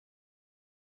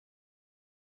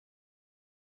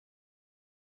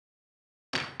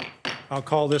I'll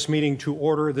call this meeting to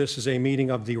order. This is a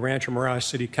meeting of the Rancho Mirage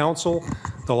City Council,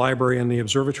 the Library and the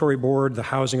Observatory Board, the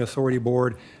Housing Authority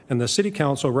Board, and the City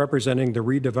Council representing the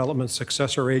Redevelopment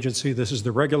Successor Agency. This is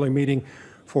the regular meeting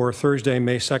for Thursday,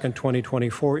 May 2nd,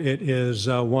 2024. It is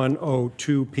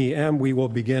 1:02 p.m. We will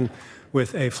begin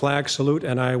with a flag salute,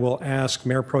 and I will ask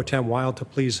Mayor Pro Tem Wild to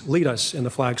please lead us in the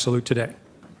flag salute today.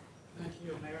 Thank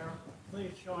you, Mayor.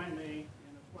 Please join me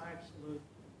in a flag salute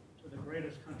to the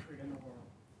greatest country in the world.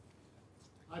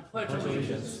 I pledge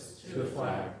allegiance to the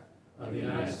flag of the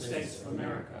United States of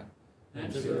America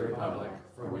and to the republic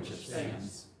for which it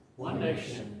stands, one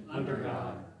nation, under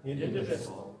God,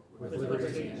 indivisible, with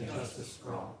liberty and justice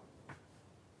for all.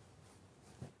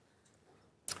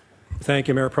 Thank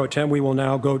you, Mayor Pro Tem. We will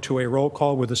now go to a roll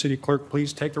call. Would the city clerk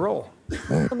please take the roll?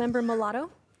 Councilmember Mulatto.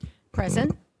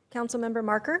 Present. Councilmember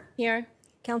Marker. Here.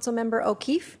 Councilmember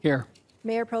O'Keefe. Here.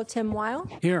 Mayor Pro Tem Weil.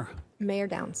 Here. Mayor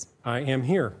Downs. I am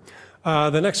here.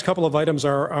 The next couple of items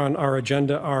are on our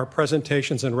agenda are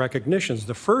presentations and recognitions.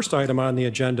 The first item on the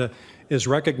agenda is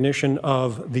recognition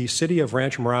of the City of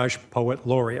Rancho Mirage Poet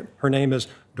Laureate. Her name is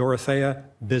Dorothea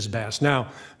Bisbass.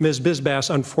 Now, Ms. Bisbass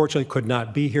unfortunately could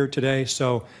not be here today,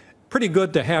 so pretty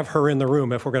good to have her in the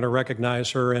room if we're going to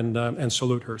recognize her and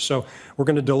salute her. So we're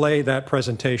going to delay that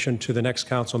presentation to the next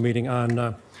council meeting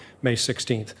on May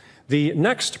 16th. The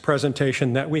next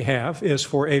presentation that we have is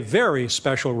for a very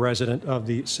special resident of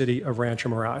the city of Rancho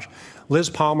Mirage. Liz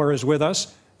Palmer is with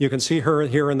us. You can see her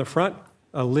here in the front.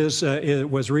 Liz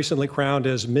was recently crowned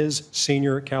as Ms.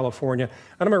 Senior California. And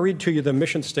I'm going to read to you the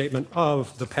mission statement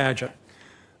of the pageant.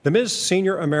 The Ms.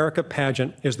 Senior America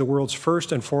pageant is the world's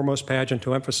first and foremost pageant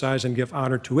to emphasize and give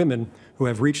honor to women who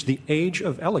have reached the age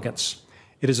of elegance.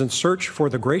 It is in search for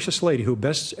the gracious lady who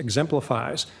best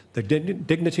exemplifies the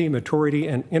dignity, maturity,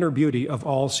 and inner beauty of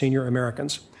all senior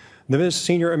Americans. The Ms.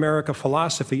 Senior America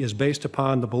philosophy is based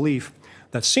upon the belief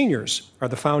that seniors are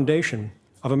the foundation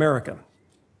of America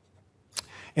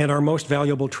and our most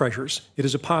valuable treasures. It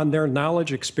is upon their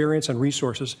knowledge, experience, and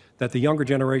resources that the younger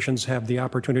generations have the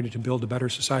opportunity to build a better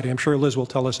society. I'm sure Liz will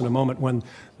tell us in a moment when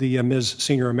the Ms.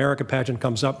 Senior America pageant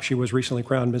comes up. She was recently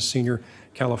crowned Ms. Senior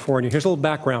California. Here's a little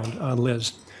background on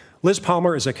Liz. Liz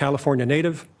Palmer is a California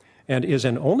native and is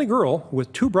an only girl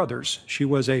with two brothers. She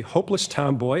was a hopeless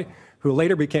tomboy who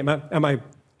later became,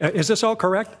 is this all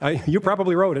correct? You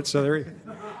probably wrote it, so there you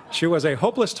go. She was a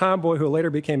hopeless tomboy who later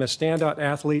became a standout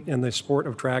athlete in the sport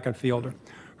of track and field.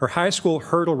 Her high school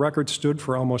hurdle record stood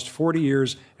for almost 40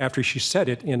 years after she set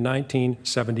it in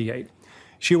 1978.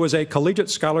 She was a collegiate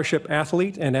scholarship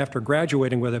athlete, and after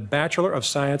graduating with a Bachelor of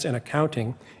Science in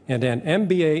Accounting and an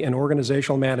MBA in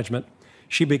Organizational Management,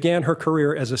 she began her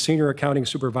career as a senior accounting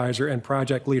supervisor and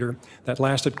project leader that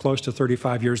lasted close to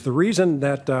 35 years. The reason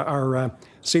that our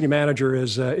city manager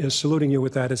is saluting you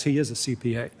with that is he is a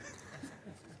CPA.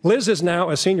 Liz is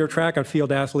now a senior track and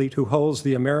field athlete who holds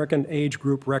the American age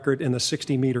group record in the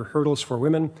 60-meter hurdles for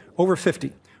women over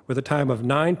 50 with a time of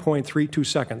 9.32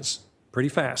 seconds. Pretty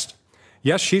fast.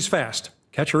 Yes, she's fast.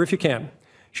 Catch her if you can.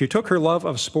 She took her love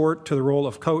of sport to the role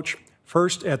of coach,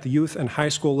 first at the youth and high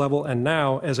school level and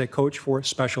now as a coach for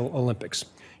Special Olympics.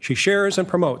 She shares and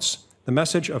promotes the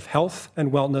message of health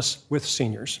and wellness with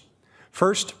seniors.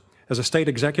 First, as a state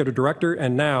executive director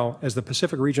and now as the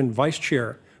Pacific Region Vice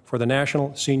Chair for the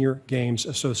National Senior Games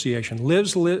Association.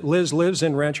 Liz lives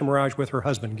in Rancho Mirage with her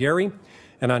husband, Gary,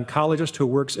 an oncologist who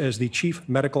works as the chief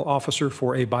medical officer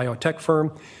for a biotech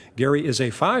firm. Gary is a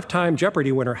 5-time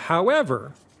Jeopardy winner.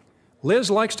 However,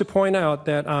 Liz likes to point out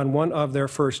that on one of their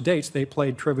first dates, they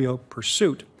played Trivial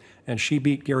Pursuit, and she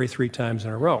beat Gary 3 times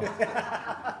in a row.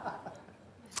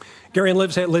 Gary and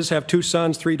Liz have 2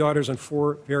 sons, 3 daughters, and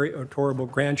 4 very adorable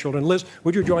grandchildren. Liz,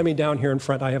 would you join me down here in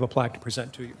front? I have a plaque to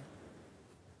present to you.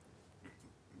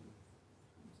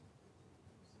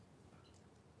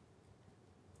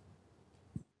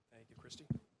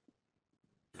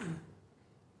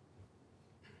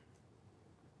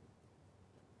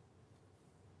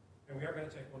 And we are going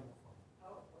to take one more phone.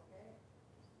 Oh,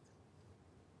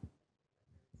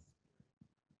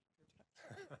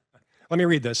 okay. Let me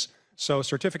read this. So,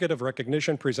 certificate of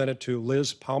recognition presented to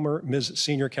Liz Palmer, Ms.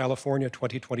 Senior California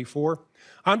 2024.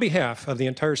 On behalf of the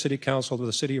entire City Council of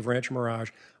the City of Rancho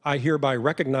Mirage, I hereby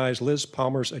recognize Liz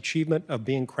Palmer's achievement of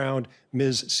being crowned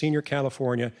Ms. Senior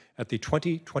California at the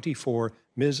 2024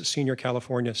 Ms. Senior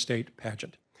California State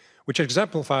Pageant, which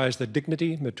exemplifies the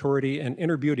dignity, maturity, and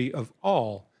inner beauty of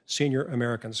all senior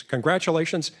Americans.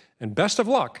 Congratulations and best of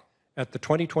luck at the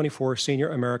 2024 Senior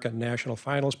America National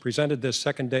Finals, presented this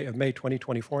second day of May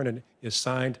 2024, and it is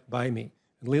signed by me.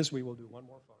 And Liz, we will do one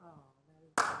more photo.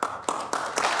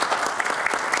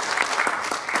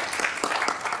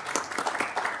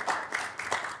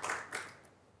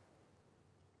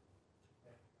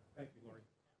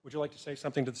 you like to say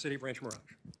something to the city of Rancho Mirage?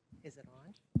 Is it on?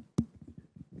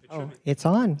 Oh, it's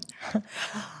on.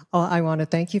 Oh, I want to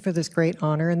thank you for this great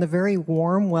honor and the very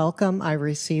warm welcome I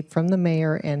received from the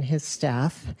mayor and his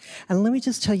staff. And let me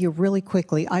just tell you really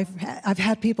quickly, I've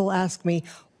had people ask me,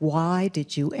 why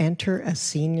did you enter a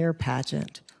senior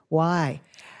pageant? Why?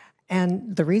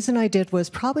 And the reason I did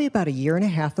was probably about a year and a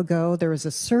half ago, there was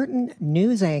a certain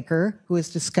news anchor who was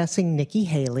discussing Nikki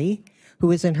Haley, who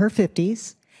was in her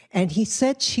 50s, and he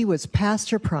said she was past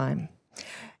her prime.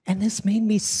 And this made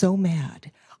me so mad.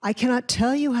 I cannot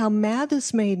tell you how mad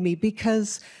this made me,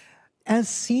 because as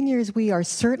seniors, we are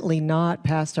certainly not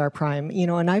past our prime,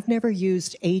 and I've never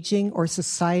used aging or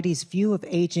society's view of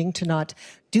aging to not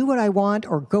do what I want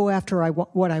or go after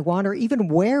what I want or even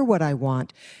wear what I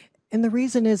want. And the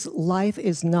reason is life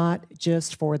is not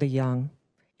just for the young.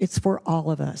 It's for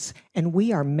all of us, and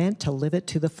we are meant to live it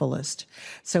to the fullest.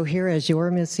 So here, as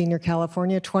your Miss Senior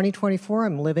California 2024,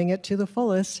 I'm living it to the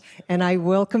fullest, and I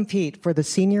will compete for the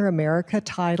Senior America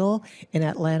title in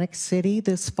Atlantic City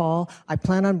this fall. I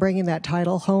plan on bringing that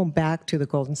title home back to the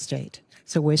Golden State.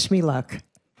 So wish me luck.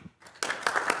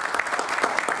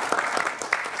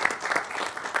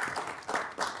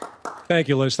 Thank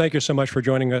you, Liz. Thank you so much for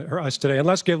joining us today. And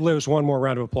let's give Liz one more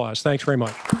round of applause. Thanks very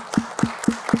much.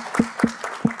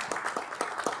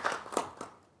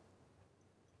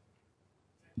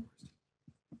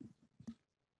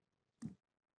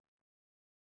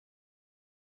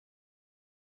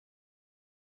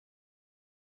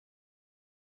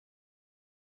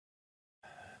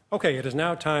 Okay, it is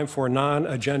now time for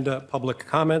non-agenda public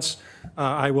comments.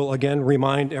 I will again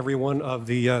remind everyone of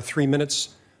the 3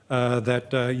 minutes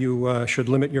that you should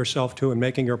limit yourself to in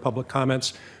making your public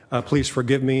comments. Please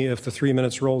forgive me if the 3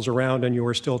 minutes rolls around and you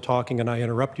are still talking and I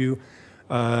interrupt you.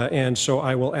 And so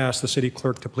I will ask the city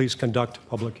clerk to please conduct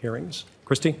public hearings.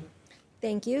 Christy?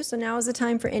 Thank you. So now is the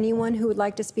time for anyone who would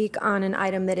like to speak on an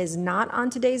item that is not on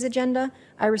today's agenda.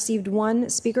 I received one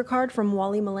speaker card from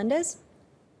Wally Melendez.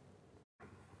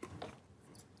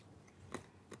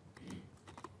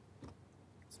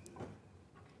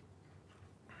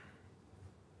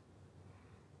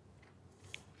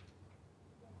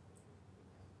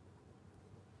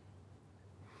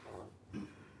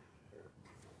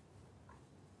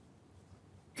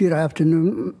 Good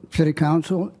afternoon, City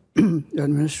Council,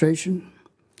 administration,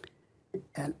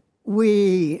 and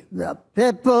we, the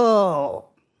people.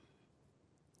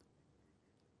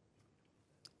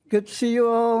 Good to see you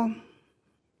all.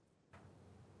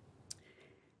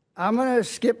 I'm going to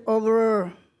skip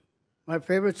over my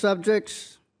favorite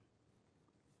subjects,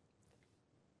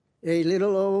 a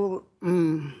little old,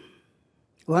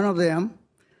 one of them,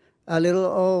 a little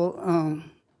old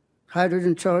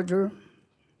hydrogen charger.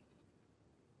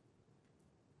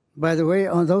 By the way,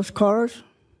 on those cars,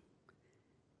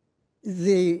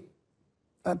 the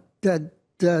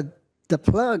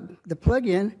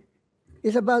plug-in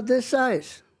is about this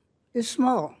size. It's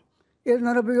small. It's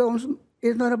not a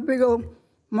big old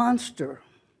monster.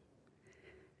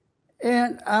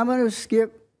 And I'm going to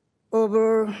skip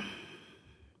over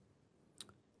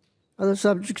other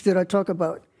subjects that I talk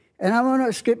about. And I'm going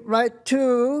to skip right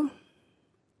to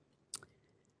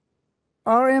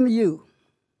RMU.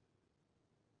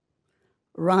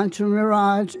 Rancho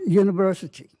Mirage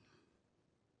University.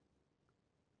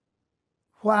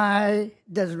 Why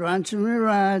does Rancho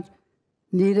Mirage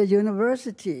need a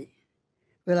university?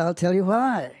 Well, I'll tell you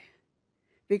why.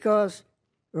 Because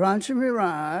Rancho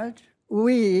Mirage,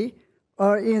 we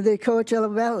are in the Coachella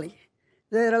Valley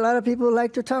that a lot of people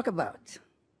like to talk about,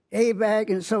 ABAG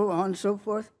and so on and so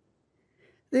forth.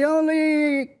 The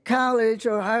only college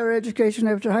or higher education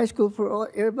after high school for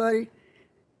everybody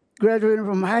graduating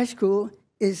from high school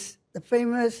is the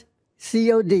famous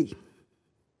COD,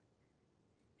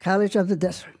 College of the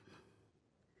Desert.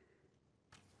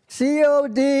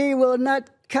 COD will not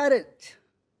cut it.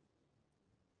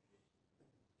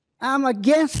 I'm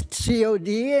against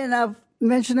COD, and I've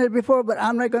mentioned it before, but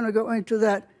I'm not going to go into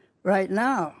that right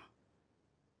now.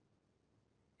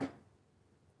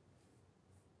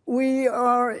 We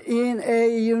are in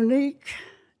a unique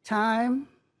time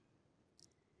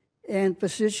and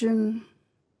position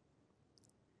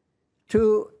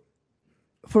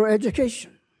for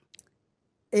education,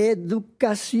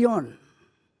 educación.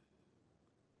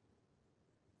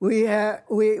 We're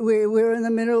in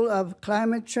the middle of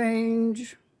climate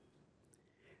change.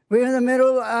 We're in the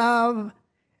middle of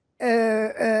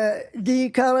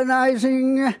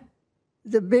decolonizing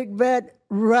the big bad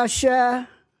Russia.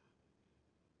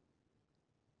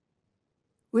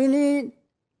 We need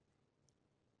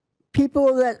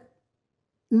people that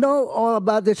know all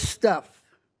about this stuff.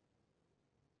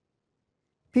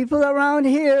 People around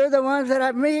here, the ones that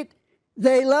I meet,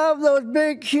 they love those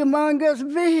big, humongous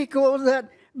vehicles that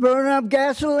burn up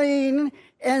gasoline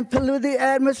and pollute the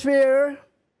atmosphere.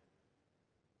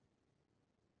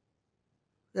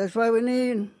 That's why we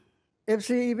need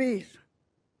FCEVs.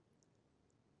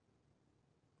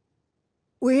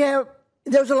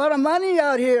 There's a lot of money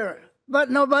out here, but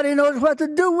nobody knows what to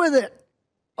do with it.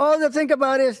 All they think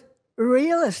about is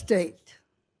real estate.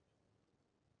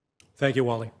 Thank you,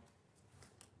 Wally.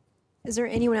 Is there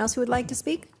anyone else who would like to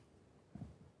speak?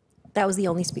 That was the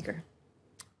only speaker.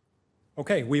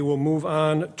 Okay, we will move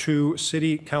on to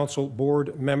City Council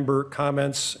Board member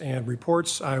comments and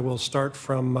reports. I will start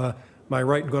from my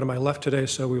right and go to my left today,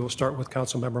 so we will start with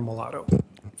Councilmember Mulatto.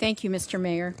 Thank you, Mr.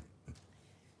 Mayor.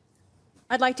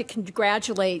 I'd like to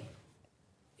congratulate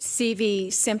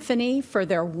CV Symphony for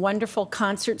their wonderful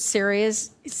concert series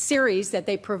that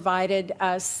they provided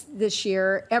us this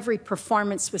year. Every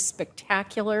performance was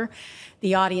spectacular.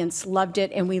 The audience loved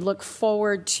it, and we look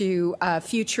forward to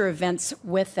future events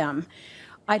with them.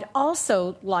 I'd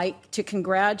also like to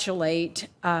congratulate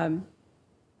our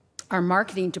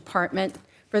marketing department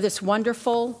for this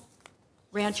wonderful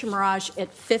Rancho Mirage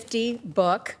at 50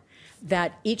 book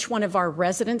that each one of our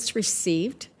residents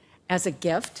received as a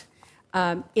gift.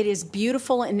 It is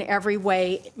beautiful in every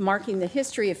way, marking the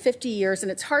history of 50 years,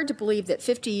 and it's hard to believe that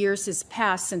 50 years has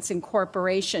passed since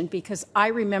incorporation, because I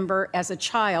remember as a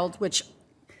child, which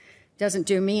doesn't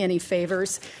do me any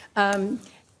favors,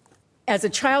 as a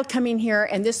child coming here,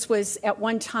 and this was at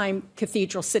one time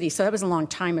Cathedral City, so that was a long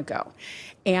time ago.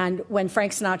 And when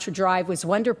Frank Sinatra Drive was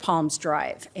Wonder Palms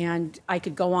Drive, and I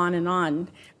could go on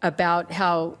about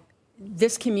how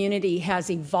this community has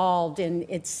evolved, and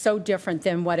it's so different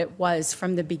than what it was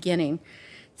from the beginning.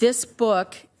 This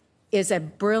book is a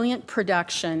brilliant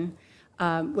production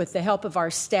with the help of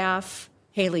our staff,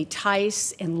 Haley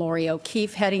Tice and Lori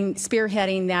O'Keefe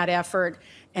spearheading that effort,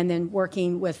 and then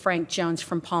working with Frank Jones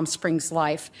from Palm Springs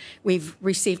Life. We've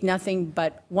received nothing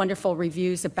but wonderful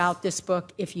reviews about this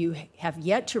book. If you have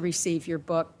yet to receive your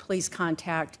book, please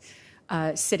contact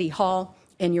City Hall,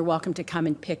 and you're welcome to come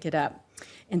and pick it up.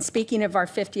 And speaking of our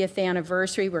 50th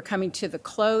anniversary, we're coming to the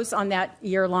close on that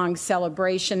year-long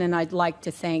celebration, and I'd like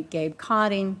to thank Gabe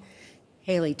Cotting,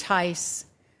 Haley Tice,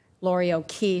 Lori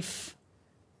O'Keefe,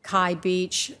 Kai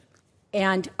Beach,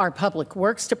 and our Public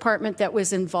Works Department that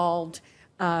was involved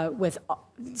with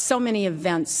so many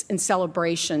events and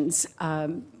celebrations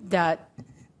that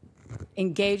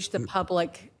engaged the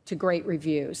public to great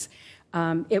reviews.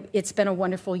 It's been a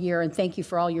wonderful year, and thank you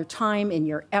for all your time and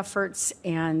your efforts,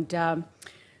 and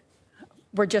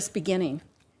we're just beginning.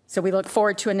 So we look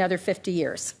forward to another 50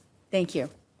 years. Thank you.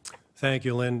 Thank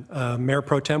you, Lynn. Mayor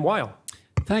Pro Tem Weil.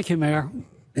 Thank you, Mayor.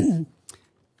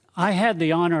 I had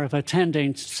the honor of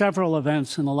attending several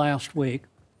events in the last week.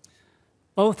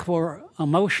 Both were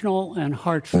emotional and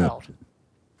heartfelt.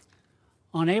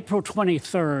 On April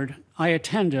 23rd, I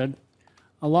attended,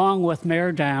 along with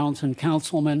Mayor Downs and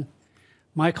Councilman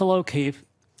Michael O'Keefe,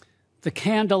 the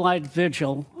candlelight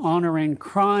vigil honoring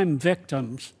crime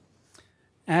victims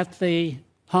at the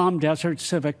Palm Desert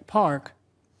Civic Park.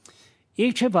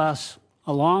 Each of us,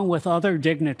 along with other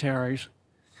dignitaries,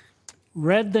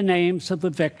 read the names of the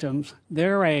victims,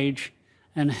 their age,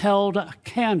 and held a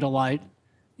candlelight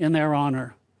in their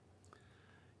honor.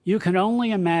 You can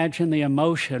only imagine the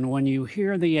emotion when you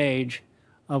hear the age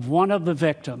of one of the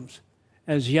victims,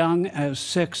 as young as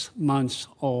 6 months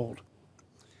old.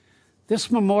 This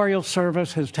memorial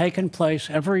service has taken place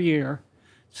every year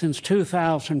since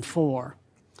 2004,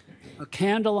 a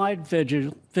candlelight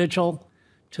vigil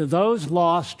to those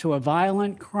lost to a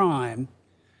violent crime,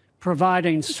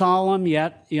 providing solemn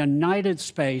yet united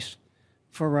space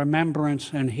for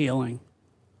remembrance and healing.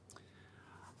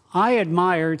 I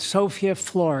admired Sofia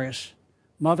Flores,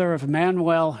 mother of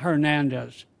Manuel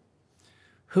Hernandez,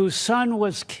 whose son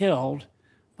was killed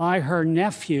by her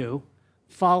nephew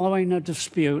following a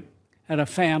dispute at a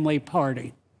family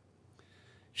party.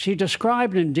 She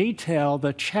described in detail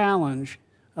the challenge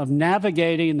of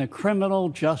navigating the criminal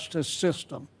justice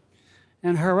system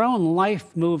and her own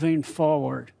life moving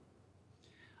forward.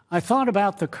 I thought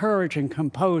about the courage and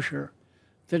composure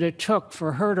that it took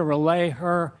for her to relay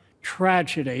her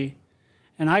tragedy,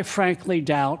 and I frankly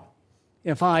doubt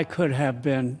if I could have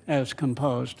been as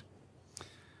composed.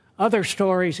 Other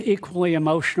stories equally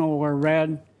emotional were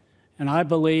read, and I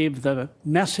believe the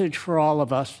message for all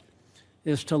of us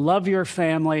is to love your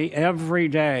family every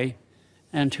day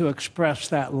and to express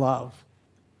that love.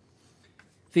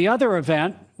 The other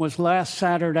event was last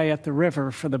Saturday at the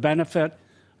river for the benefit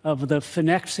of the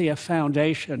Phonexia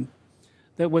Foundation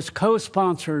that was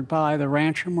co-sponsored by the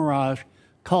Rancho Mirage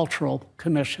Cultural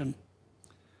Commission.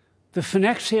 The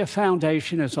Phonexia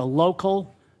Foundation is a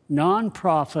local,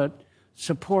 nonprofit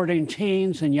supporting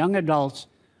teens and young adults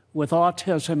with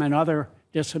autism and other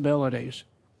disabilities.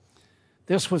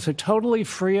 This was a totally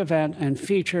free event and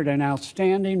featured an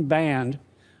outstanding band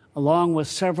along with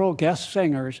several guest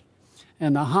singers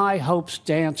and the High Hopes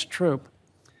Dance Troupe.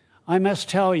 I must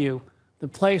tell you, the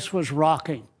place was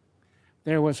rocking.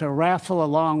 There was a raffle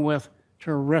along with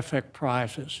terrific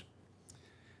prizes.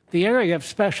 The area of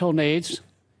special needs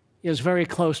is very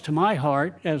close to my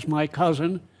heart, as my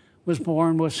cousin was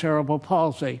born with cerebral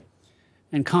palsy,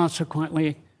 and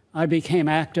consequently, I became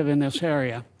active in this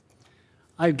area.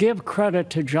 I give credit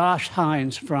to Josh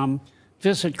Hines from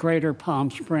Visit Greater Palm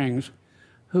Springs,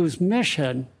 whose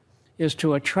mission is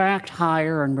to attract,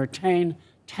 hire, and retain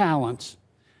talents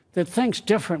that thinks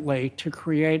differently to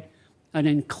create an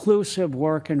inclusive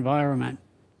work environment.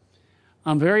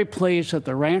 I'm very pleased that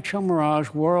the Rancho Mirage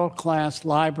World-Class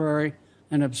Library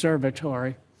and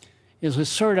Observatory is a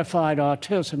certified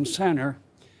autism center,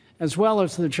 as well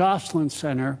as the Jocelyn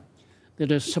Center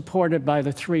that is supported by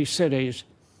the 3 cities,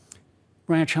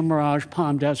 Rancho Mirage,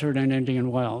 Palm Desert, and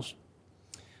Indian Wells.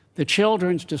 The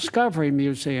Children's Discovery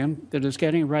Museum that is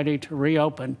getting ready to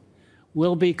reopen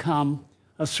will become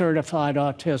a certified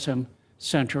autism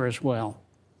center as well.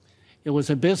 It was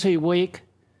a busy week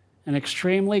and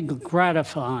extremely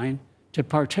gratifying to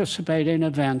participate in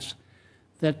events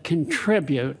that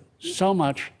contribute so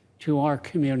much to our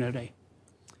community.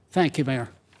 Thank you, Mayor.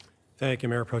 Thank you,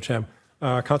 Mayor Pro Tem.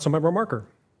 Councilmember Marker.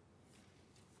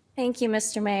 Thank you,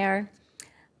 Mr. Mayor.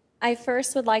 I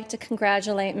first would like to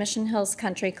congratulate Mission Hills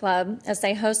Country Club as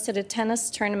they hosted a tennis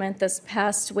tournament this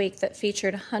past week that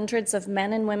featured hundreds of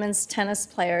men and women's tennis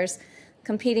players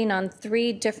competing on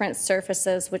 3 different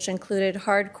surfaces, which included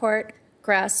hard court,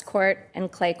 grass court,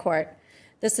 and clay court.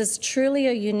 This is truly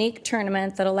a unique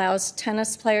tournament that allows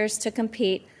tennis players to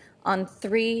compete on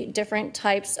 3 different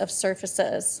types of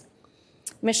surfaces.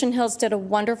 Mission Hills did a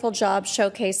wonderful job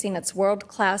showcasing its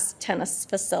world-class tennis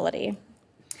facility.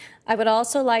 I would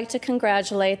also like to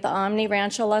congratulate the Omni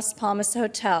Rancho Las Palmas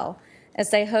Hotel as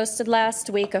they hosted last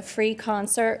week a free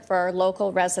concert for our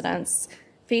local residents,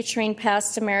 featuring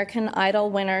past American Idol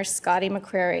winner Scotty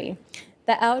McCreery.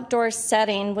 The outdoor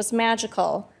setting was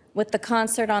magical, with the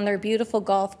concert on their beautiful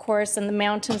golf course and the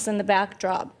mountains in the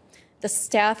backdrop. The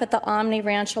staff at the Omni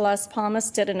Rancho Las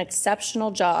Palmas did an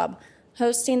exceptional job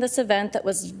hosting this event that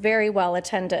was very well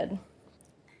attended.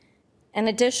 And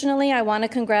additionally, I want to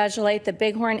congratulate the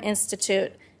Bighorn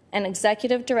Institute and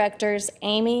executive directors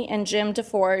Amy and Jim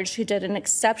DeForge, who did an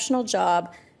exceptional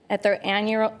job at their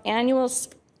annual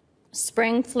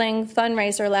Spring Fling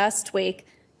fundraiser last week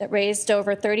that raised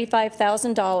over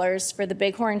 $35,000 for the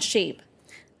Bighorn sheep.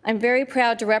 I'm very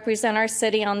proud to represent our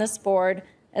city on this board,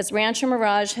 as Rancho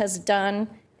Mirage has done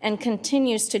and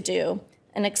continues to do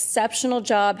an exceptional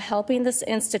job helping this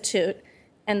institute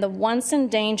and the once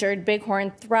endangered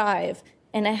bighorn thrive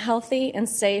in a healthy and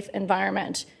safe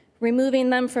environment, removing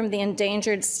them from the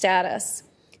endangered status.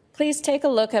 Please take a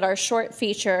look at our short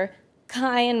feature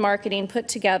Kai and marketing put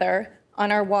together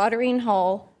on our watering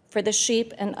hole for the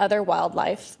sheep and other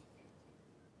wildlife.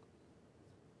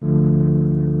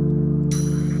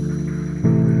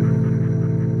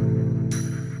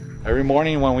 Every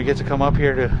morning when we get to come up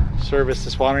here to service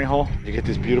this watering hole, you get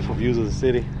these beautiful views of the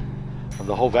city, of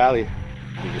the whole valley.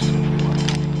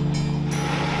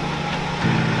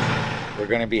 We're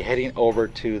going to be heading over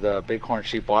to the Bighorn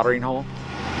Sheep watering hole.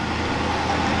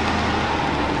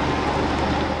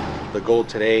 The goal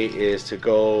today is to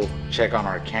go check on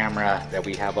our camera that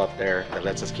we have up there that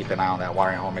lets us keep an eye on that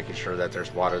watering hole, making sure that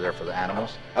there's water there for the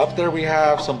animals. Up there we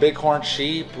have some bighorn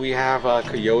sheep. We have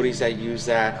coyotes that use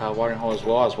that watering hole as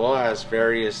well as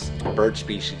various bird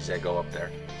species that go up there.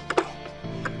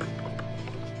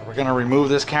 We're gonna remove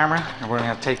this camera and we're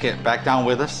gonna take it back down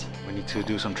with us. We need to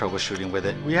do some troubleshooting with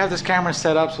it. We have this camera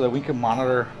set up so that we can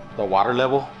monitor the water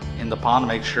level in the pond to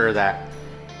make sure that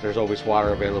there's always water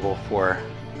available for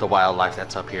the wildlife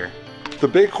that's up here. The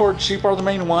bighorn sheep are the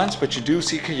main ones, but you do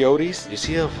see coyotes. You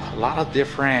see a lot of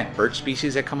different bird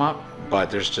species that come up, but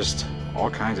there's just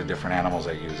all kinds of different animals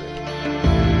that use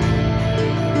it.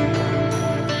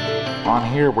 On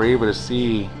here, we're able to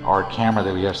see our camera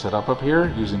that we have set up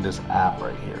here using this app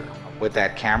right here. With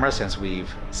that camera, since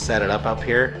we've set it up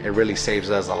here, it really saves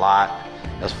us a lot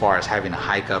as far as having to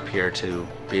hike up here to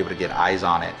be able to get eyes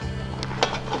on it.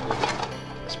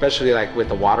 Especially like with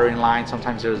the watering line,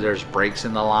 sometimes there's breaks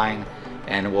in the line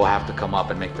and we'll have to come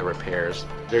up and make the repairs.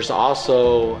 There's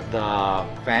also the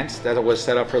fence that was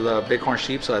set up for the bighorn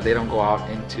sheep so that they don't go out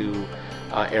into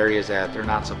areas that they're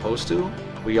not supposed to.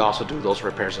 we also do those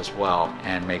repairs as well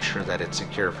and make sure that it's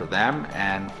secure for them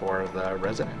and for the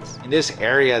residents. In this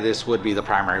area, this would be the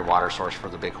primary water source for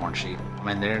the bighorn sheep.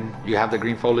 And then you have the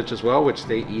green foliage as well, which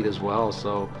they eat as well.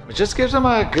 So it just gives them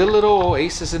a good little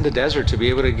oasis in the desert to be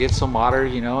able to get some water,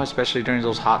 you know, especially during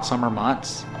those hot summer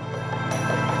months.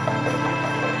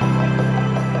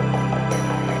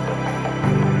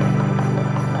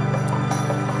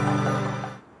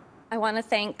 I want to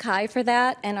thank Kai for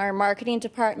that and our marketing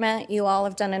department. You all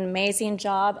have done an amazing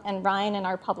job, and Ryan and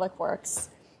our public works.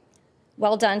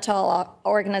 Well done to all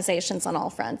organizations on all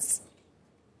fronts.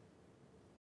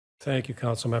 Thank you,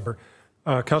 Councilmember.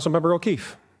 Councilmember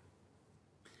O'Keefe.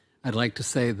 I'd like to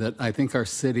say that I think our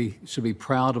city should be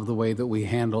proud of the way that we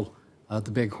handle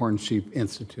the Bighorn Sheep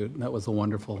Institute. That was a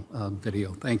wonderful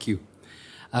video. Thank you.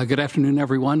 Good afternoon,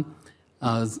 everyone.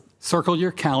 Circle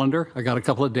your calendar. I got a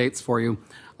couple of dates for you.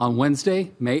 On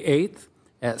Wednesday, May 8th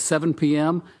at 7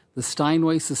 p.m., the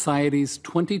Steinway Society's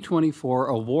 2024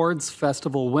 Awards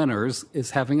Festival winners is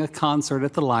having a concert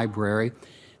at the library.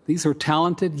 These are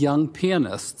talented young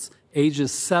pianists,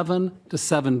 ages 7 to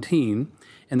 17,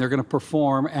 and they're going to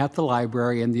perform at the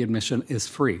library, and the admission is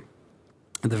free.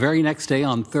 The very next day,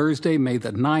 on Thursday, May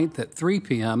the 9th at 3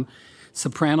 p.m.,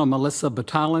 soprano Melissa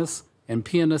Batalis and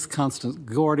pianist Constance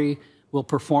Gordy will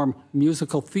perform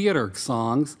musical theater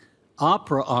songs,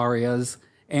 opera arias,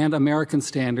 and American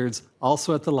standards,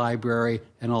 also at the library,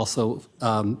 and also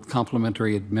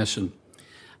complimentary admission.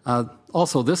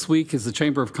 Also, this week is the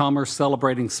Chamber of Commerce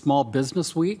celebrating Small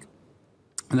Business Week,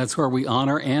 and that's where we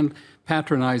honor and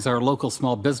patronize our local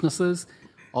small businesses.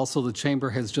 Also, the Chamber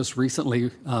has just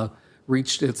recently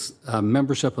reached its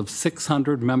membership of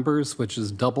 600 members, which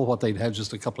is double what they'd had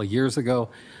just a couple of years ago.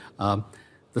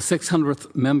 The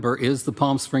 600th member is the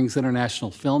Palm Springs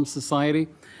International Film Society.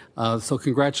 So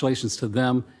congratulations to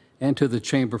them and to the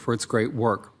Chamber for its great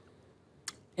work.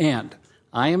 And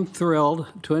I am thrilled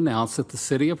to announce that the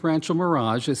City of Rancho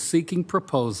Mirage is seeking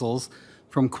proposals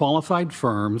from qualified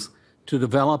firms to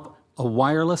develop a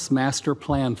wireless master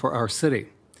plan for our city.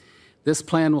 This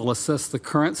plan will assess the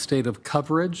current state of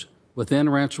coverage within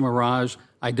Rancho Mirage,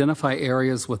 identify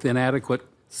areas with inadequate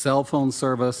cell phone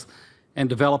service, and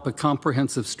develop a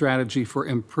comprehensive strategy for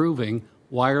improving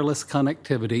wireless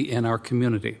connectivity in our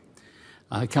community.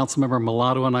 Councilmember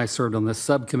Mulatto and I served on this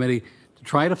subcommittee to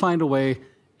try to find a way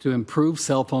to improve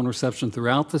cell phone reception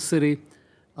throughout the city.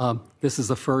 This is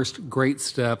the first great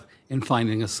step in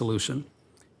finding a solution.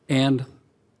 And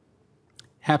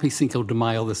happy Cinco de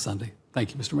Mayo this Sunday.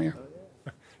 Thank you, Mr. Mayor.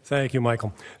 Thank you,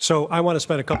 Michael. So I want to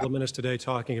spend a couple of minutes today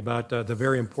talking about the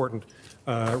very important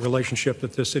relationship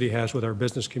that this city has with our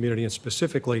business community, and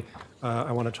specifically,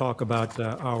 I want to talk about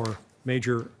our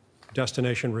major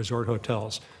destination resort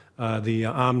hotels, the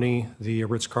Omni, the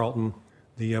Ritz-Carlton,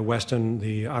 the Westin,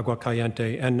 the Agua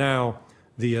Caliente, and now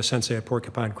the Sensei at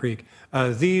Porcupine Creek.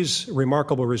 These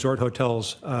remarkable resort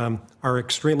hotels are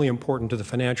extremely important to the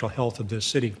financial health of this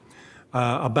city.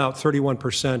 About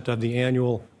 31% of the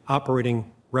annual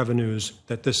operating revenues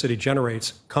that this city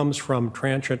generates comes from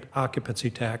transient occupancy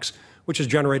tax, which is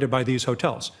generated by these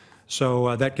hotels.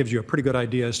 So that gives you a pretty good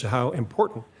idea as to how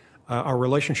important our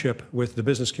relationship with the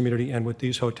business community and with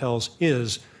these hotels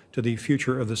is to the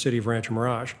future of the city of Rancho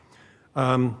Mirage.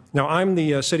 Now, I'm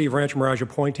the City of Rancho Mirage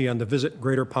appointee on the Visit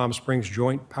Greater Palm Springs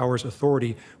Joint Powers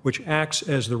Authority, which acts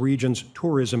as the region's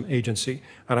tourism agency.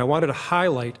 And I wanted to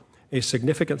highlight a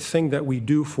significant thing that we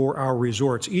do for our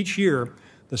resorts. Each year,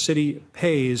 the city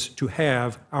pays to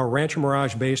have our Rancho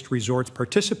Mirage-based resorts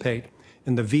participate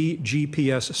in the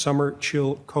VGPS Summer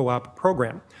Chill Co-op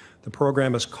program. The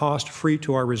program is cost-free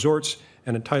to our resorts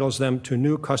and entitles them to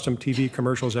new custom TV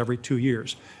commercials every 2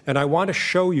 years. And I want to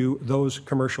show you those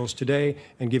commercials today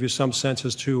and give you some sense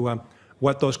as to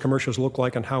what those commercials look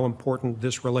like and how important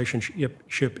this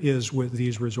relationship is with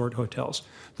these resort hotels.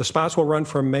 The spots will run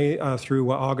from May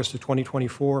through August of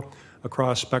 2024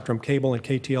 across Spectrum Cable and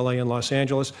KTLA in Los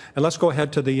Angeles. And let's go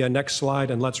ahead to the next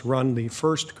slide and let's run the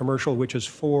first commercial, which is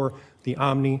for the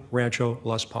Omni Rancho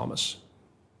Las Palmas.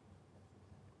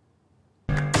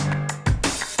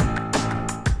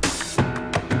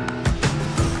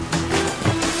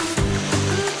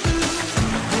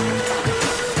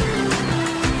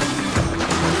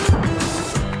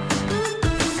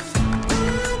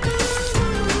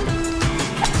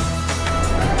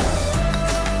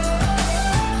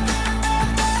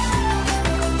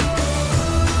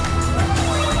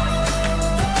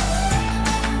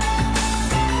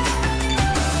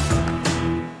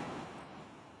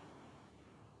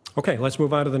 Okay, let's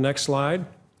move on to the next slide.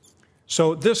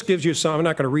 So this gives you some, I'm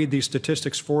not going to read these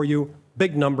statistics for you,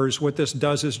 big numbers. What this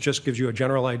does is just gives you a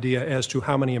general idea as to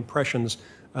how many impressions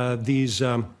these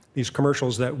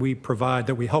commercials that we provide,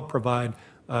 that we help provide,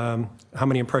 how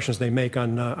many impressions they make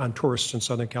on tourists in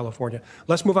Southern California.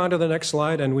 Let's move on to the next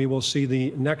slide, and we will see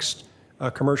the next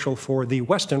commercial for the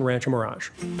Westin Rancho Mirage.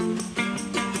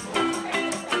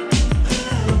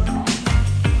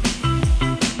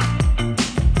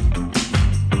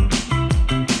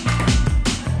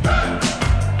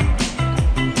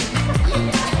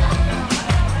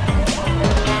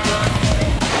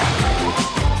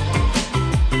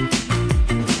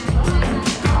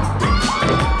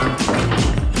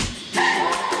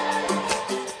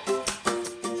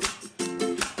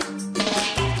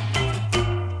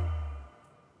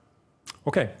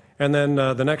 Okay, and then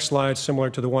the next slide, similar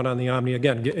to the one on the Omni.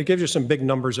 Again, it gives you some big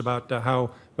numbers about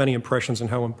how many impressions and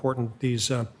how important these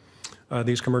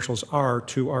commercials are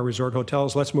to our resort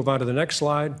hotels. Let's move on to the next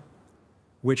slide,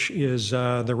 which is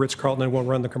the Ritz-Carlton, and we'll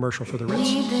run the commercial for the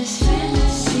Ritz.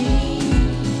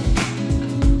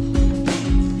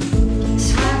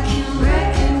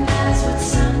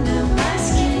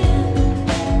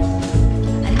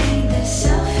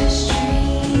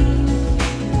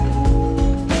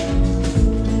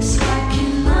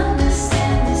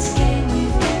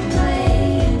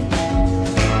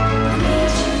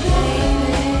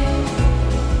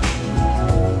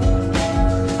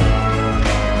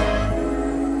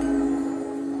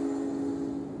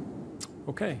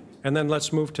 Okay, and then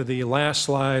let's move to the last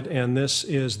slide, and this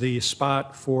is the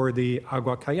spot for the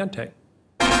Agua Caliente.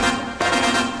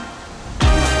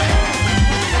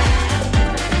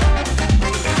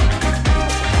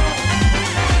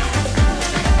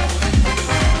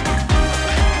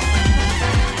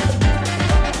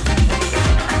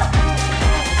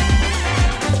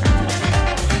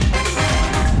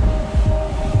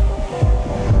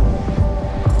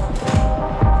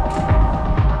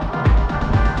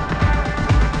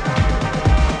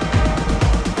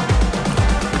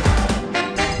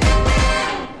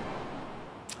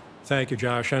 Thank you,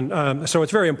 Josh. And so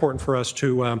it's very important for us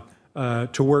to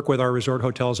work with our resort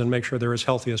hotels and make sure they're as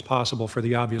healthy as possible for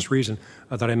the obvious reason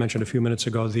that I mentioned a few minutes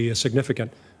ago, the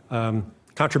significant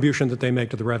contribution that they make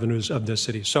to the revenues of this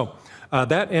city. So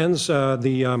that ends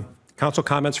the council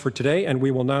comments for today, and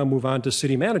we will now move on to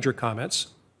city manager comments.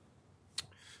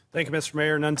 Thank you, Mr.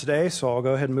 Mayor. None today, so I'll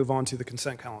go ahead and move on to the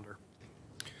consent calendar.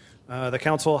 The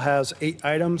council has 8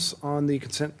 items on the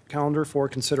consent calendar for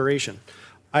consideration.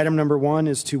 Item number 1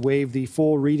 is to waive the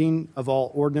full reading of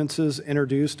all ordinances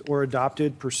introduced or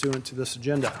adopted pursuant to this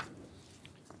agenda.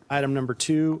 Item number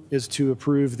 2 is to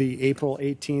approve the April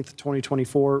 18th,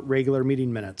 2024 regular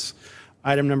meeting minutes.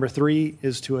 Item number 3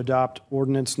 is to adopt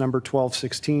ordinance number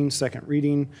 1216, second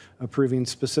reading, approving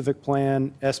specific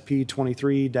plan SP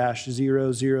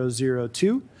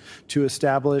 23-0002 to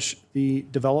establish the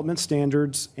development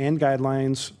standards and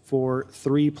guidelines for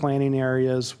 3 planning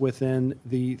areas within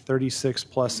the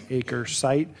 36-plus acre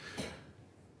site,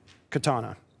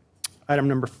 Katana. Item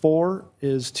number 4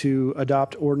 is to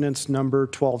adopt ordinance number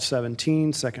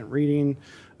 1217, second reading,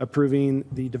 approving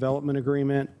the development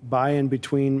agreement by and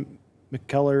between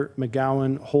McKellar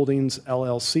McGowan Holdings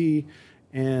LLC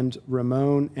and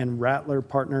Ramon and Rattler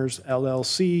Partners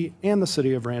LLC and the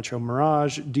City of Rancho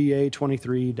Mirage DA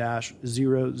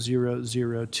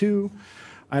 23-0002.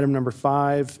 Item number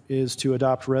 5 is to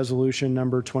adopt resolution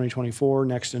number 2024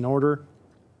 next in order,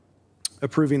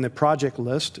 approving the project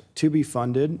list to be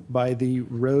funded by the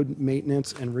Road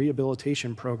Maintenance and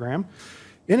Rehabilitation Program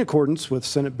in accordance with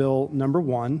Senate Bill number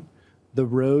 1, the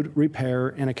Road Repair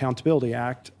and Accountability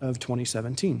Act of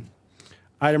 2017.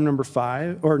 Item number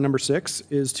 6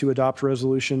 is to adopt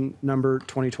resolution number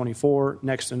 2024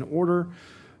 next in order,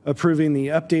 approving the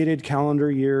updated calendar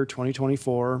year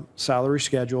 2024 salary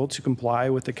schedule to comply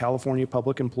with the California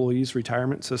Public Employees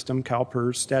Retirement System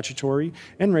CalPERS statutory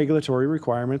and regulatory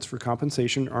requirements for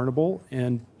compensation earnable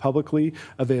and publicly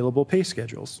available pay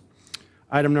schedules.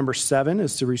 Item number 7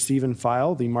 is to receive and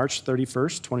file the March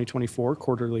 31st, 2024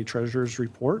 quarterly treasurer's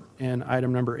report. And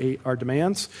item number 8 are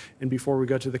demands. And before we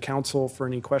go to the council for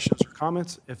any questions or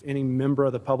comments, if any member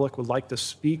of the public would like to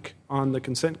speak on the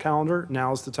consent calendar,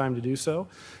 now is the time to do so.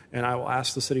 And I will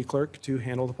ask the city clerk to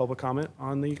handle the public comment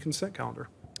on the consent calendar.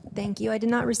 Thank you. I did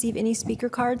not receive any speaker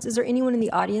cards. Is there anyone in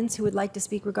the audience who would like to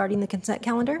speak regarding the consent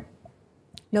calendar?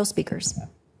 No speakers.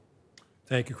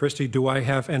 Thank you, Christy. Do I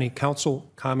have any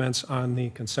council comments on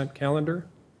the consent calendar?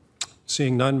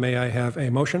 Seeing none, may I have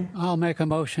a motion? I'll make a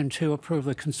motion to approve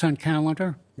the consent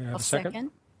calendar. May I have I'll a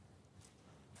second?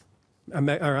 second.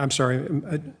 I'm sorry.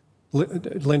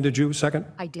 Lynn, did you second?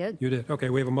 I did. You did. Okay,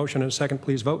 we have a motion and a second.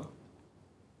 Please vote.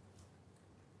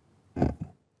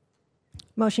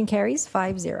 Motion carries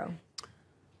 5-0.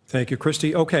 Thank you,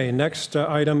 Christy. Okay, next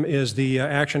item is the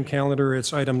action calendar.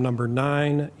 It's item number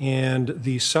 9, and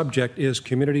the subject is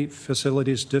Community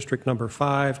Facilities District number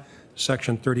 5,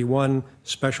 Section 31,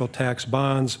 Special Tax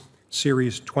Bonds,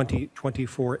 Series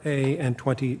 2024A and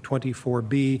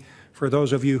 2024B. For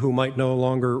those of you who might no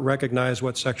longer recognize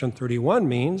what Section 31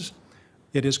 means,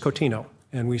 it is Cotino,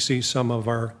 and we see some of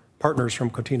our partners from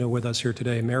Cotino with us here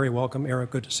today. Mary, welcome.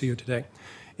 Eric, good to see you today.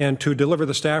 And to deliver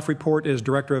the staff report is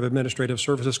Director of Administrative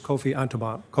Services, Kofi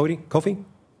Antoban. Kofi?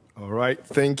 All right,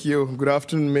 thank you. Good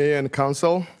afternoon, Mayor and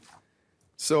Council.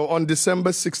 So on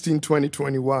December 16,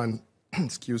 2021,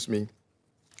 excuse me,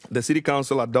 the City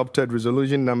Council adopted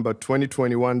Resolution number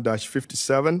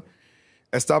 2021-57,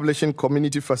 establishing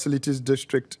Community Facilities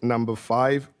District number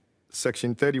 5,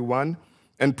 Section 31,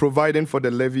 and providing for the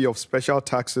levy of special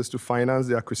taxes to finance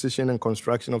the acquisition and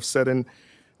construction of certain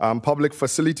public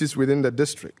facilities within the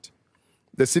district.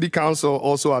 The City Council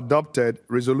also adopted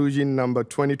Resolution number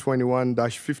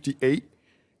 2021-58,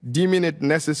 deeming it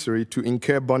necessary to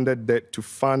incur bonded debt to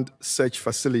fund such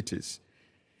facilities.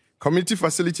 Community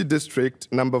Facility District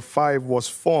number 5 was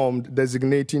formed,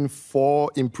 designating 4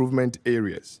 improvement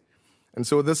areas. And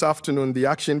so this afternoon, the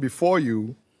action before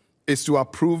you is to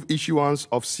approve issuance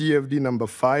of CFD number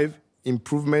 5,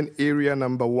 Improvement Area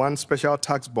number 1 Special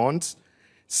Tax Bonds,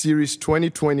 Series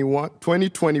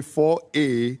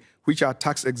 2024A, which are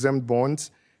tax-exempt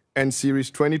bonds, and Series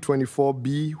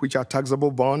 2024B, which are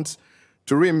taxable bonds,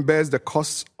 to reimburse the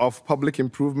costs of public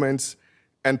improvements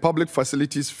and public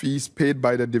facilities fees paid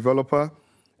by the developer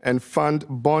and fund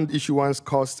bond issuance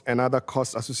costs and other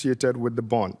costs associated with the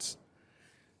bonds.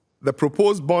 The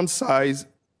proposed bond size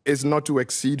is not to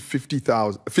exceed 50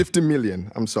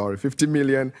 million, and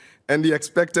the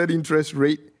expected interest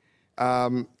rate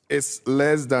is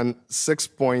less than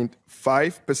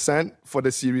 6.5% for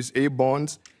the Series A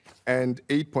bonds and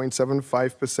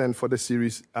 8.75% for the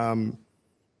Series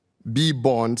B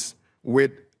bonds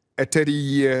with a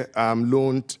 30-year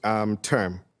loan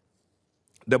term.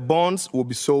 The bonds will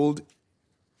be sold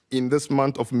in this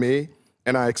month of May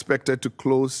and are expected to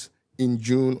close in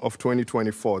June of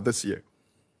 2024, this year.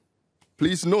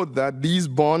 Please note that these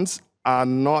bonds are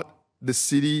not the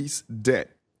city's debt.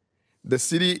 The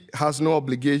city has no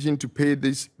obligation to pay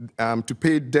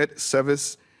debt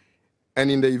service, and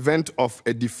in the event of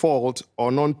a default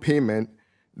or non-payment,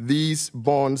 these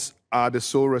bonds are the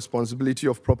sole responsibility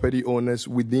of property owners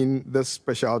within the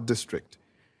special district.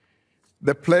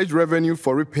 The pledged revenue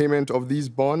for repayment of these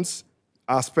bonds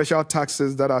are special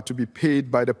taxes that are to be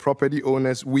paid by the property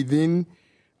owners within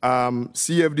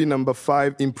CFD number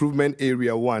 5, Improvement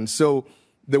Area 1. So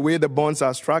the way the bonds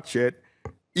are structured,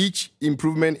 each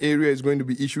improvement area is going to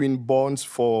be issuing bonds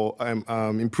for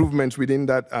improvements within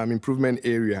that improvement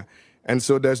area. And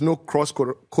so there's no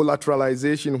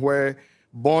cross-collateralization where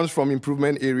bonds from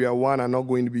Improvement Area 1 are not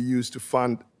going to be used to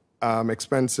fund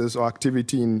expenses or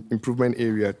activity in Improvement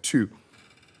Area 2.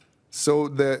 So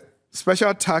the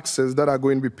special taxes that are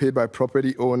going to be paid by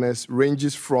property owners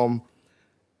ranges from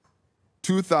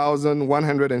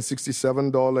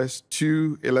 $2,167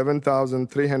 to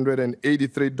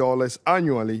 $11,383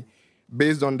 annually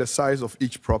based on the size of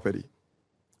each property.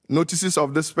 Notices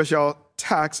of this special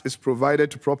tax is provided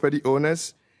to property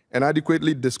owners and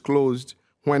adequately disclosed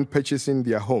when purchasing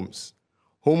their homes.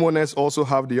 Homeowners also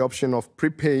have the option of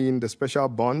prepaying the special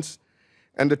bonds,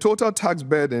 and the total tax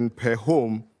burden per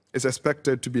home is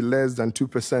expected to be less than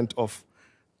 2% of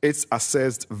its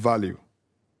assessed value.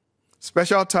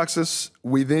 Special taxes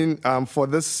within for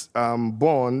this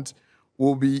bond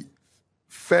will be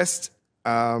first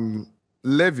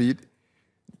levied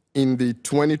in the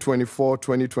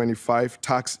 2024-2025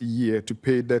 tax year to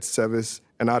pay debt service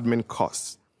and admin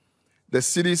costs. The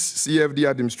city's CFD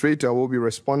administrator will be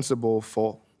responsible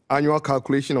for annual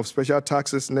calculation of special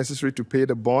taxes necessary to pay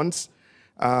the bonds,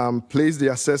 place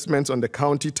the assessments on the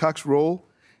county tax roll,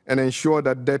 and ensure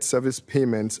that debt service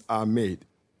payments are made.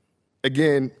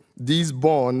 Again, these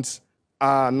bonds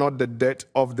are not the debt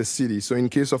of the city. So in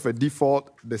case of a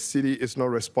default, the city is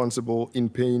not responsible in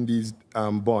paying these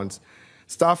bonds.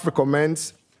 Staff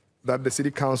recommends that the City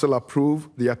Council approve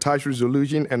the attached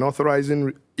resolution and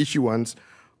authorizing issuance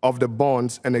of the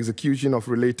bonds and execution of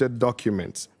related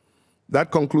documents. That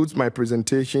concludes my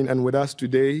presentation, and with us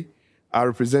today are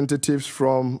representatives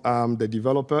from the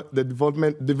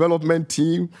development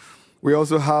team. We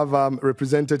also have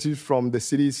representatives from the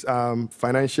city's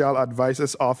financial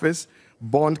advisors office,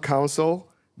 bond counsel,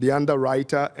 the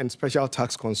underwriter, and special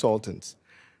tax consultants.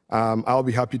 I'll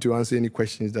be happy to answer any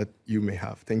questions that you may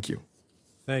have. Thank you.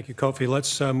 Thank you, Kofi.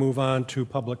 Let's move on to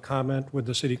public comment. Would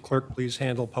the city clerk please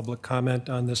handle public comment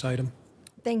on this item?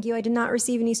 Thank you. I did not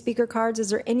receive any speaker cards.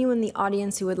 Is there anyone in the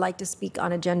audience who would like to speak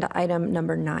on agenda item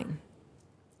number 9?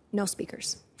 No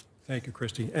speakers. Thank you,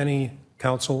 Christy. Any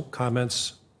council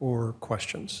comments or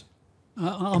questions?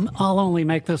 I'll only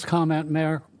make this comment,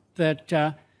 Mayor,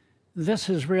 that this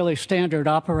is really standard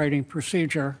operating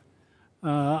procedure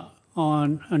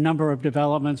on a number of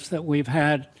developments that we've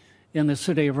had in the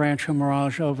city of Rancho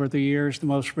Mirage over the years, the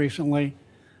most recently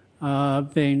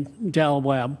being Del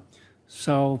Webb.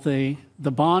 So the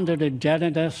bonded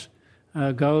indebtedness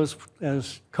goes,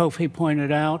 as Kofi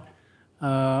pointed out,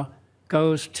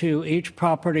 goes to each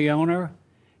property owner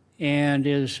and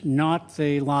is not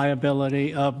the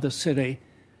liability of the city,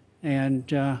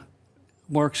 and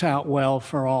works out well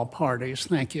for all parties.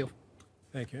 Thank you.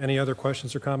 Thank you. Any other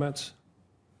questions or comments?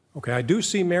 Okay, I do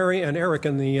see Mary and Eric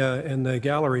in the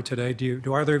gallery today.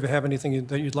 Do either of you have anything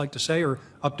that you'd like to say or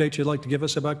updates you'd like to give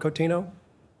us about Cotino?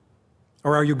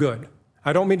 Or are you good?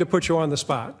 I don't mean to put you on the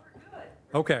spot. We're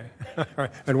good. Okay, all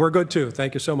right, and we're good too.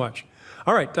 Thank you so much.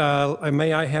 All right,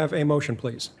 may I have a motion,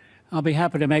 please? I'll be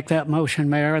happy to make that motion,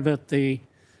 Mayor, that the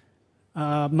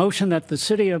motion that the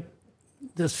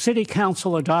City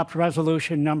Council adopt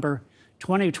resolution number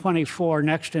 2024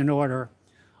 next in order,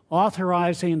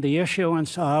 authorizing the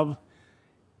issuance of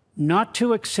not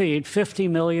to exceed $50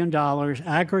 million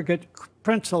aggregate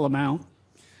principal amount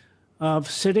of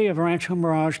City of Rancho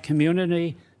Mirage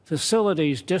Community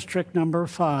Facilities District Number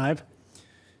 5,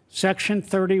 Section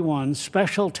 31,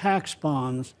 Special Tax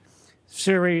Bonds,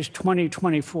 Series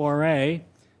 2024A,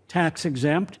 tax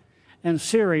exempt, and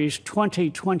Series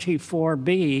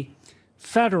 2024B,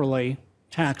 federally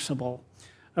taxable,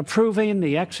 approving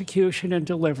the execution and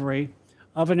delivery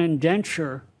of an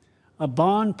indenture, a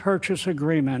bond purchase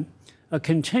agreement, a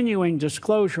continuing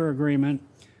disclosure agreement,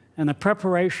 and the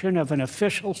preparation of an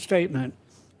official statement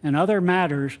and other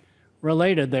matters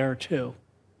related thereto.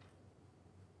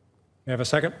 May I have a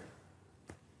second?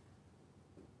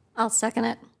 I'll second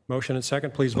it. Motion and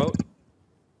second, please vote.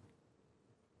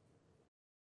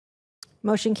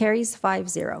 Motion carries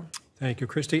 5-0. Thank you,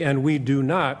 Christy. And we do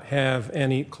not have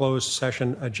any closed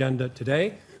session agenda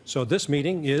today, so this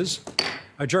meeting is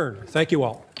adjourned. Thank you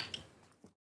all.